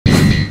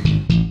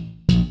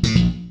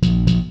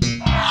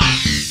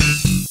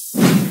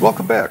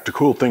Welcome back to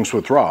Cool Things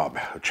with Rob,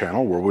 a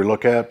channel where we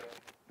look at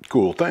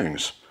cool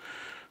things.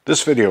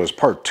 This video is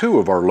part 2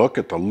 of our look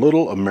at the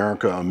Little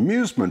Amerikka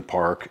amusement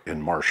park in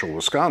Marshall,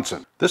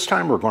 Wisconsin. This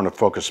time we're going to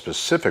focus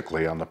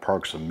specifically on the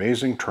park's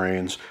amazing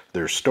trains,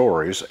 their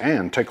stories,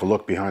 and take a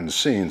look behind the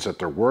scenes at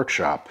their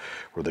workshop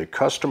where they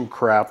custom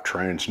craft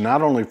trains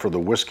not only for the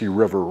Whiskey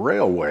River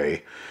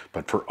Railway,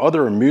 but for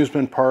other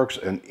amusement parks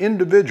and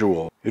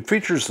individual. It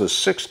features the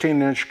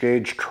 16-inch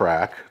gauge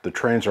track. The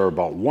trains are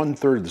about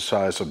 1/3 the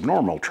size of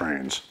normal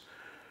trains.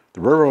 The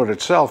railroad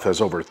itself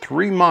has over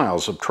 3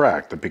 miles of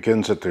track that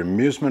begins at the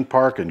amusement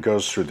park and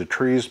goes through the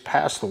trees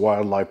past the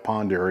wildlife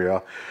pond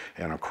area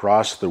and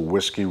across the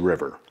Whiskey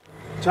River.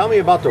 Tell me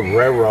about the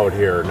railroad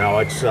here. Now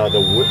it's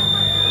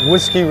the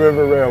Whiskey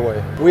River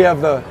Railway. We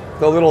have the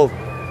little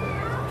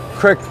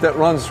creek that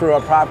runs through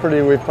our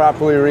property. We've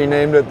properly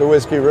renamed it the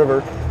Whiskey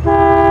River.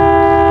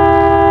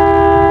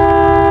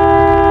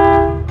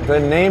 The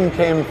name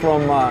came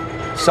from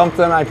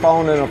something I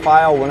found in a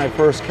file when I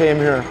first came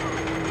here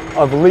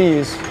of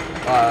Lee's.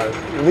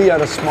 Lee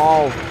had a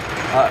small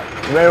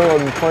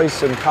railroad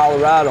place in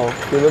Colorado.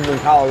 He lived in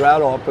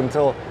Colorado up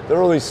until the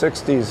early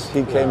 60s.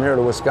 He came here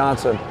to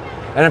Wisconsin.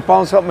 And I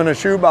found something in a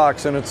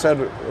shoebox and it said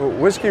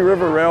Whiskey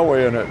River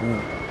Railway in it.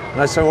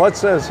 And I said,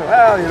 what's this?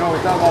 Well, you know, we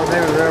talk about the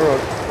name of the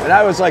railroad. And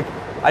I was like,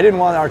 I didn't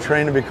want our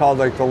train to be called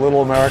like the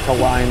Little Amerikka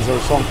lines or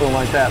something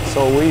like that.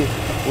 So we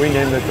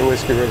named it the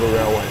Whiskey River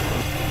Railway.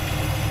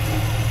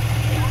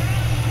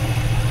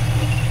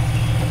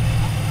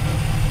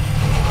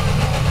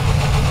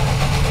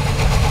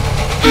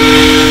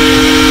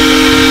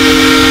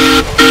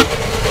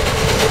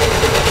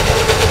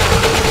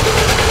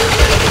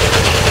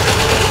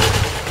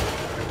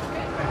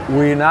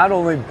 We not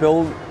only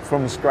build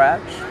from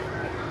scratch,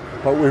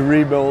 but we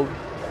rebuild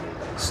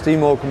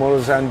steam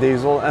locomotives and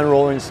diesel and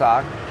rolling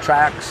stock,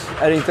 tracks,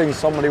 anything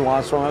somebody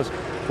wants from us.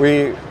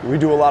 We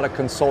do a lot of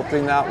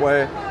consulting that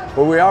way,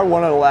 but we are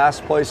one of the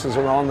last places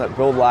around that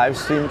build live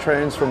steam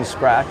trains from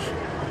scratch.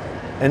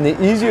 And the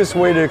easiest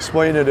way to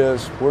explain it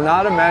is, we're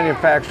not a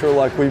manufacturer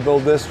like we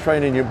build this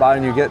train and you buy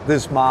and you get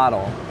this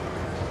model.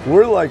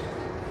 We're like,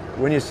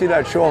 when you see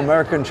that show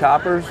American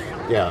Choppers,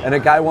 and a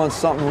guy wants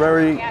something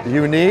very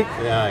unique,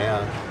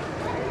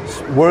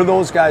 we're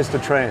those guys to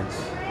trains.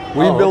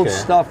 We build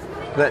stuff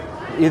that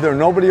either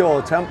nobody will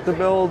attempt to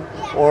build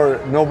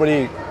or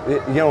nobody,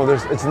 you know,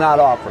 it's not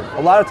offered.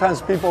 A lot of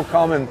times people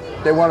come and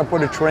they want to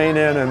put a train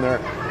in and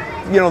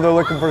they're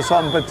looking for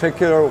something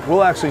particular.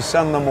 We'll actually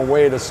send them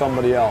away to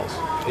somebody else.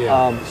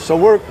 So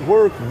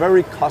we're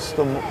very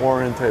custom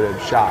oriented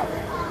shop.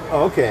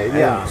 Okay,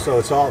 yeah.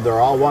 So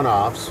they're all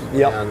one-offs.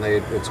 Yep. And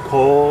it's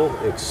coal,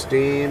 it's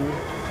steam.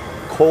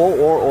 Coal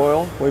or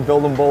oil, we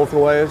build them both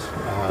ways.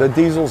 The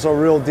diesels are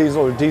real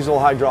diesel, or diesel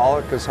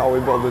hydraulic is how we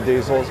build the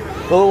diesels.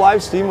 The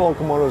live steam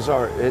locomotives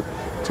are,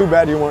 too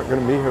bad you weren't going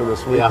to be here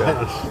this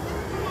weekend.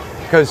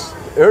 Because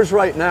there's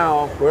right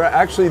now,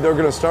 they're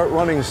going to start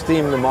running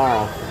steam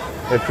tomorrow.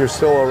 If you're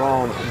still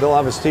around, they'll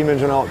have a steam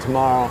engine out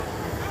tomorrow.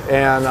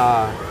 And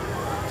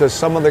there's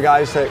some of the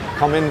guys that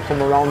come in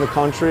from around the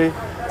country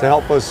to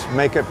help us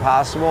make it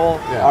possible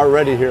are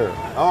already here.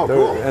 Oh,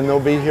 cool. And they'll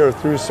be here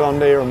through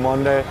Sunday or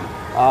Monday.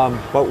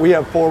 But we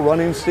have 4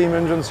 running steam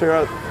engines here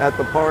at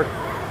the park.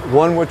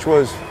 One which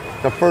was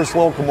the first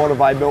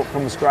locomotive I built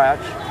from scratch.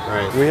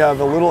 Right. We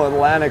have a Little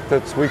Atlantic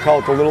we call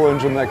it the little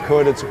engine that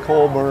could. It's a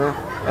coal burner,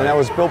 and that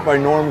was built by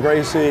Norm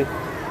Gracie.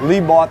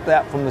 Lee bought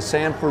that from the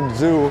Sanford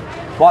Zoo,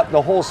 bought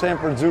the whole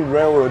Sanford Zoo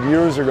Railroad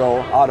years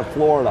ago out of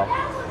Florida.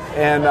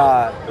 And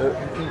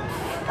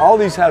all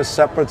these have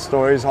separate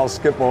stories. I'll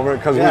skip over it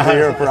because we'll be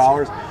here for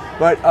hours.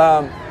 But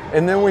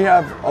and then we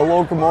have a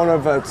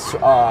locomotive that's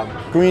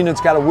green.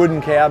 It's got a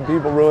wooden cab.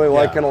 People really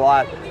like it a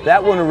lot.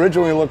 That one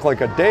originally looked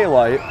like a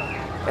daylight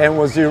and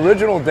was the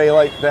original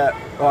daylight that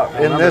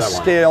in this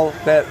scale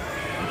that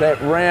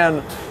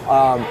ran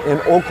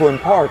in Oakland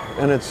Park.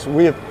 And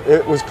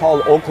it was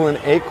called Oakland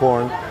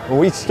Acorn. And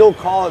we still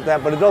call it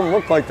that, but it doesn't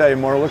look like that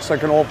anymore. It looks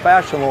like an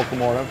old-fashioned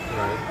locomotive.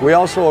 Right. We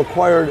also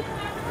acquired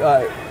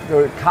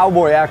the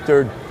cowboy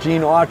actor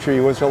Gene Autry,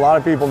 which a lot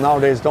of people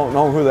nowadays don't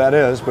know who that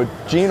is, but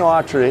Gene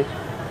Autry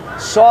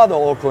saw the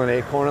Oakland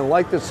Acorn and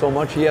liked it so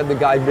much he had the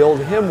guy build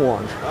him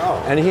one.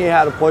 Oh. And he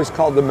had a place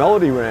called the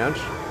Melody Ranch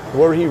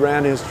where he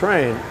ran his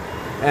train.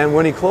 And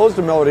when he closed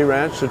the Melody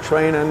Ranch, the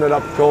train ended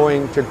up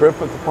going to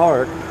Griffith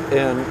Park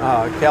in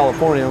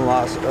California, in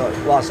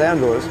Los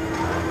Angeles.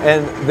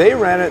 And they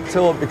ran it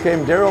till it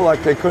became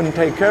derelict. They couldn't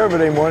take care of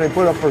it anymore and they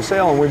put it up for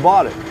sale and we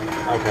bought it.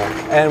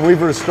 Okay. And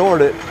we've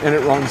restored it and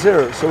it runs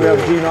here. So we have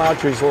Gene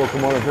Autry's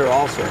locomotive here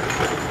also.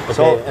 Okay.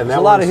 So and there's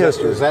a lot of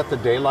history. Is that the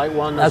daylight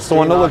one? That's the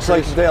one that looks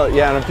like the daylight.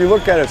 Yeah, and if you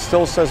look at it, it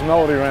still says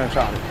Melody Ranch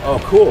on it. Oh,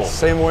 cool.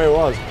 Same way it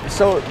was.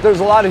 So there's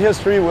a lot of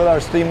history with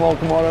our steam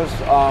locomotives.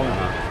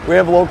 We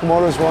have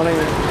locomotives running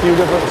in a few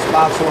different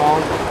spots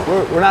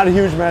around. We're not a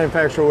huge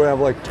manufacturer. We have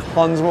like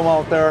tons of them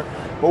out there.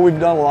 But we've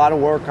done a lot of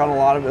work on a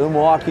lot of the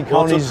Milwaukee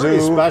County it's a pretty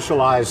Zoo.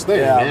 Specialized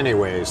thing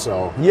anyway,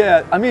 so.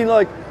 Yeah, I mean,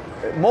 like,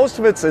 most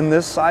of it's in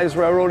this size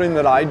railroading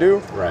that I do.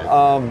 Right.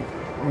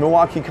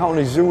 Milwaukee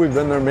County Zoo. We've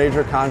been their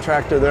major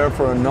contractor there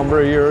for a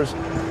number of years,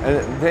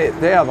 and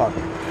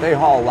they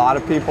haul a lot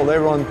of people. They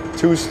run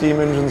 2 steam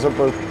engines that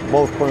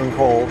both burn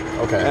coal.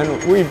 Okay.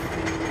 And we've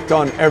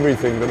done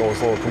everything to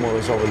those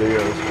locomotives over the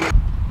years.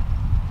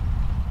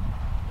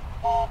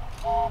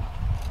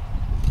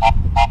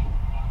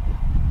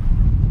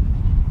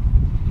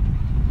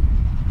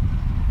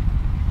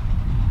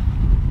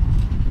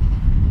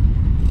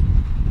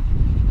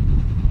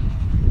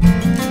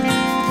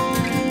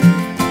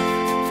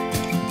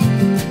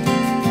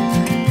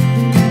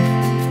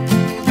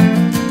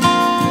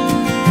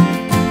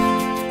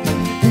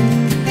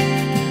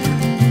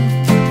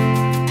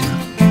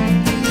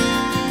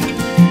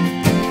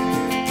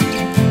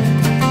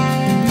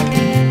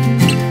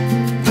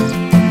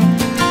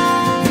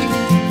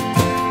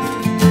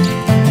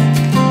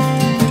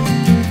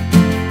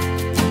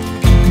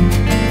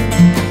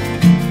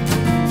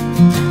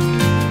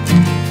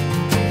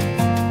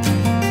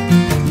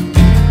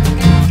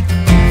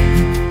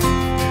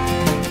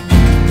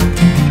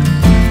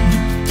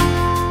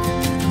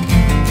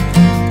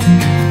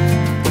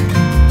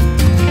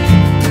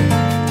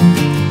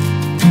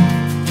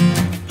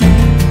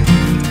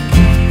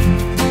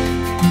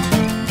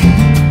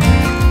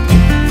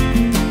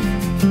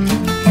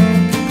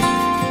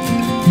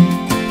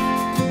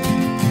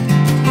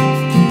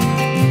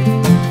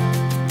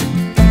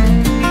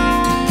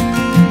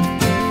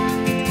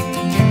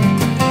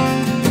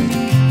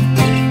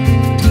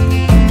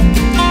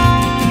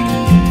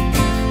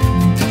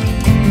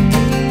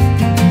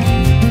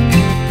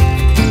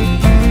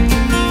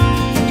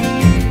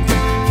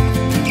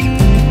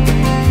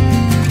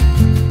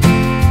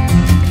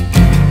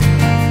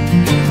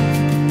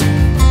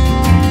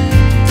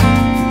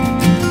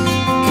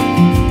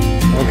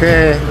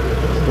 Okay,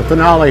 the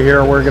finale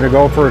here, we're going to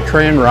go for a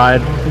train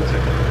ride.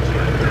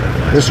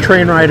 This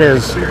train ride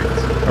is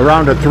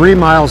around a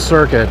 3-mile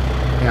circuit,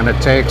 and it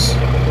takes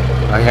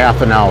a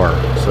half an hour.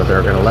 So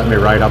they're going to let me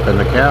ride up in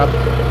the cab.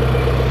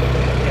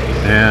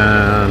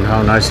 And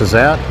how nice is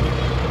that?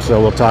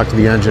 So we'll talk to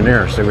the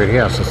engineer, see what he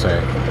has to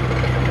say.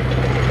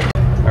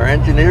 Our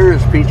engineer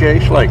is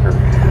PJ Schleicher.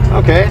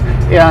 Okay,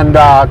 and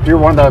you're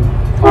one of the...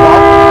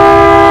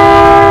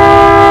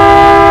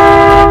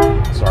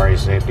 Sorry,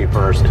 safety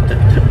first.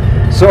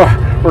 So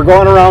we're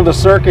going around the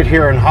circuit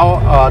here, and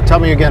how? Tell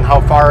me again how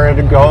far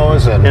it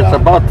goes. And It's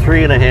about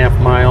 3.5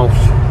 miles.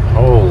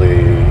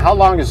 Holy! How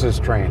long is this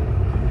train?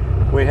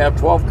 We have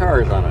 12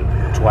 cars on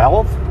it.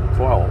 12?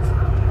 12.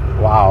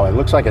 Wow! It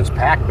looks like it's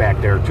packed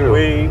back there too.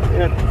 It's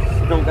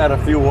still got a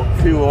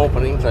few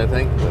openings, I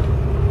think. But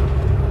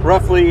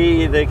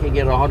roughly, they can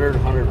get 100,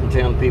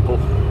 110 people.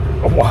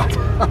 What?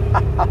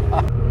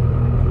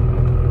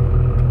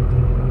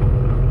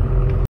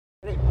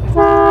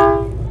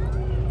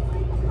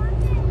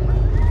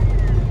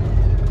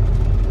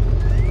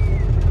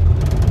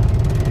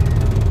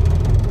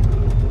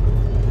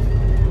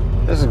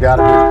 This has got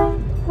to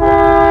be.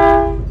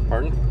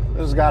 Pardon?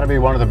 This has got to be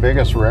one of the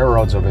biggest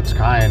railroads of its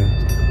kind.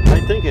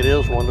 I think it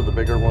is one of the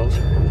bigger ones.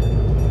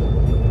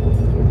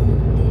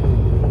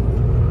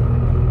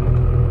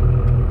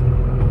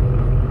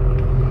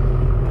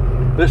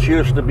 This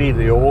used to be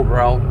the old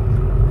route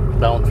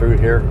down through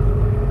here.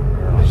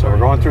 So we're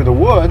going through the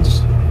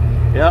woods.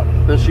 Yep,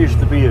 this used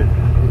to be,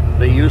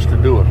 they used to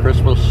do a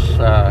Christmas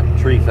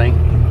tree thing.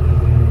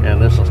 And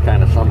this is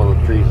kind of some of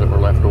the trees that were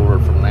left over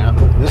from that.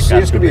 This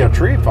used to be a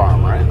tree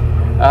farm, right?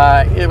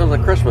 It was a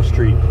Christmas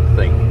tree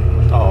thing.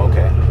 Oh,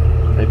 okay.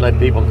 They'd let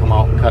people come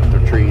out and cut their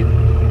tree.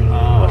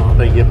 Oh, But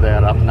they give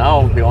that up.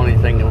 Now the only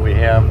thing that we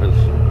have is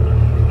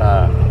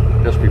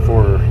just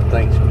before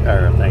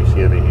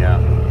Thanksgiving, yeah.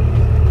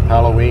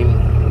 Halloween,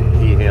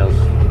 he has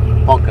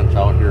pumpkins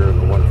out here in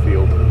the one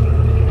field.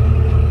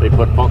 They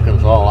put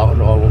pumpkins all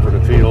over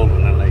the field,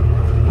 and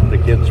then the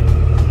kids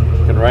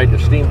can ride the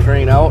steam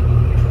train out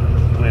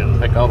and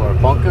pick out a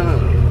pumpkin,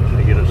 and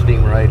they get a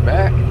steam ride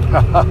back.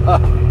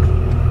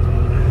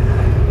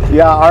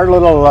 Yeah, our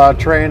little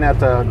train at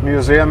the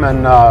museum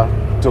in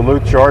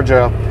Duluth,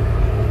 Georgia,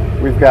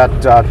 we've got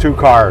 2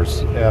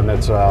 cars, and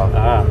it's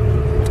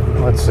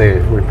let's see,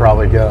 we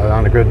probably get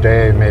on a good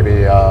day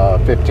maybe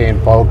 15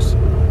 folks,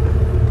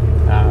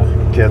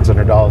 kids and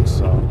adults.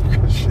 So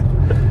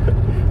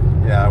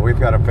yeah, we've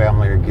got a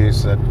family of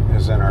geese that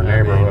is in our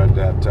neighborhood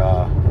that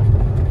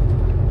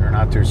they're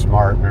not too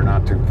smart and they're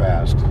not too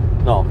fast.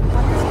 No.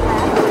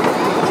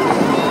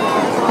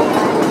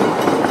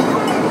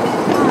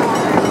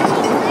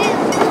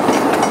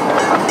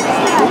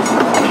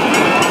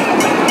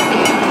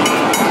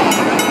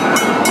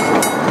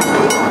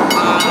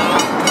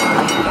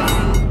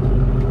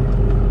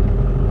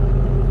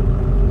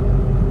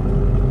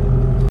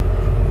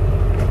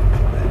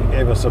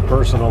 Gave us a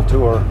personal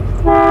tour.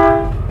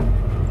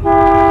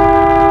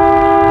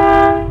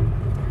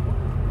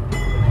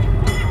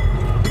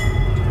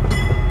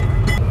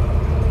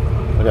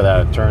 Look at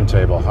that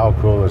turntable. How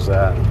cool is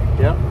that?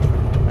 Yeah.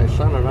 My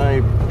son and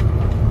I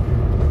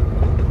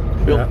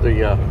built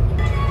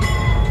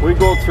we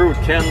go through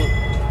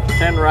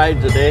 10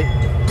 rides a day.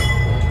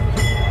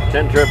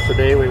 10 trips a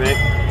day we make.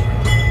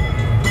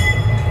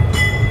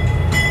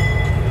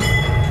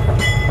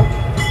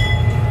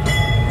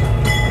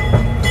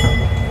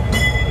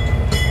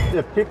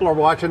 if people are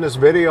watching this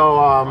video,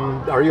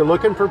 are you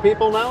looking for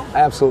people now?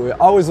 Absolutely.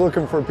 Always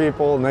looking for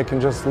people, and they can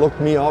just look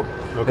me up.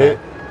 Okay.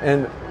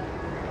 And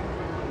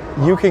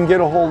you can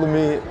get a hold of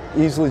me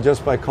easily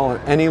just by calling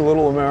any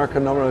Little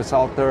Amerikka number that's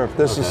out there. If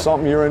this is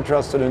something you're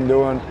interested in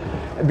doing,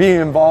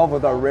 being involved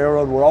with our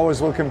railroad, we're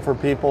always looking for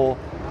people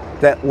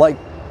that like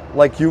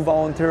you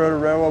volunteer at a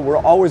railroad. We're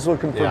always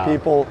looking for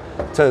people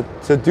to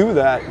do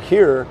that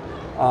here.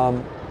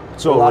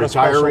 So a lot of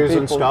special retirees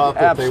and people. stuff,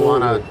 if they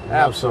want to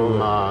have some,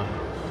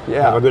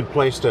 yeah, have a good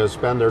place to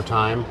spend their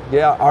time.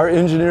 Yeah, our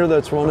engineer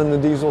that's running the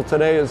diesel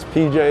today is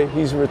PJ.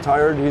 He's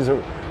retired. He's a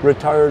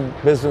retired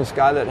business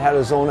guy that had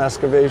his own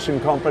excavation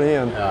company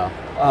and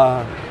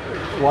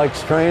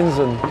likes trains.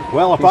 And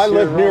well, if I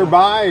lived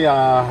nearby,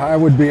 I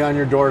would be on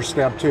your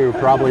doorstep too,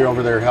 probably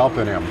over there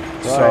helping him.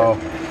 Right. So,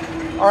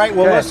 all right.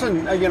 Well,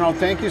 listen, you know,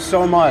 thank you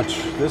so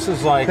much. This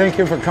is like, thank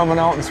you for coming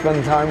out and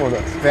spending time with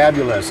us.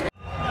 Fabulous.